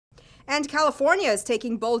And California is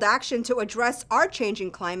taking bold action to address our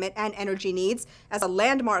changing climate and energy needs as a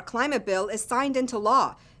landmark climate bill is signed into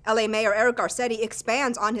law. LA Mayor Eric Garcetti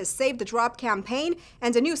expands on his Save the Drop campaign,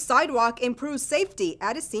 and a new sidewalk improves safety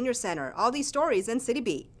at his senior center. All these stories in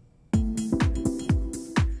Citybeat.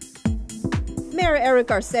 Mayor Eric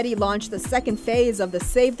Garcetti launched the second phase of the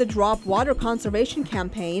Save the Drop water conservation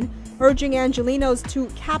campaign, urging Angelenos to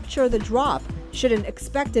capture the drop should an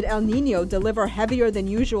expected El Nino deliver heavier than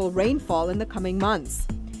usual rainfall in the coming months.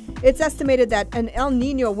 It's estimated that an El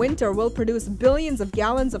Nino winter will produce billions of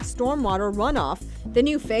gallons of stormwater runoff. The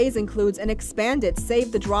new phase includes an expanded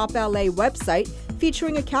Save the Drop LA website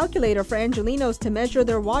featuring a calculator for Angelenos to measure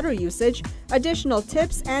their water usage, additional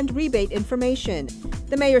tips, and rebate information.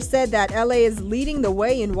 The mayor said that LA is leading the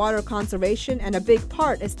way in water conservation, and a big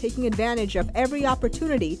part is taking advantage of every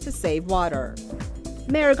opportunity to save water.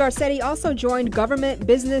 Mayor Garcetti also joined government,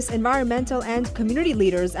 business, environmental, and community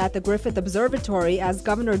leaders at the Griffith Observatory as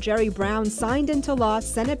Governor Jerry Brown signed into law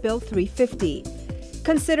Senate Bill 350.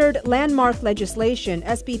 Considered landmark legislation,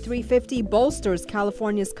 SB 350 bolsters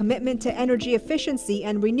California's commitment to energy efficiency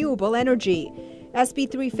and renewable energy.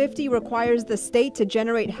 SB 350 requires the state to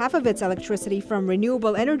generate half of its electricity from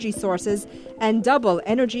renewable energy sources and double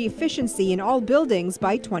energy efficiency in all buildings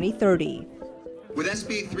by 2030. With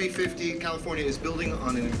SB 350, California is building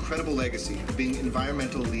on an incredible legacy of being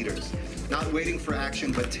environmental leaders, not waiting for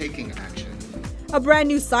action, but taking action. A brand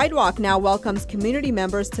new sidewalk now welcomes community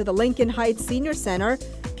members to the Lincoln Heights Senior Center.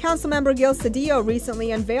 Councilmember Gil Cedillo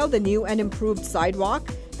recently unveiled a new and improved sidewalk.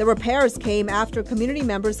 The repairs came after community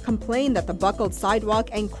members complained that the buckled sidewalk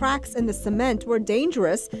and cracks in the cement were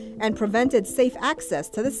dangerous and prevented safe access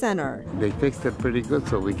to the center. They fixed it pretty good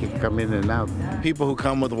so we can come in and out. People who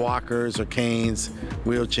come with walkers or canes,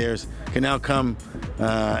 wheelchairs, can now come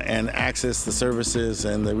and access the services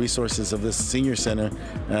and the resources of this senior center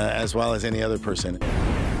as well as any other person.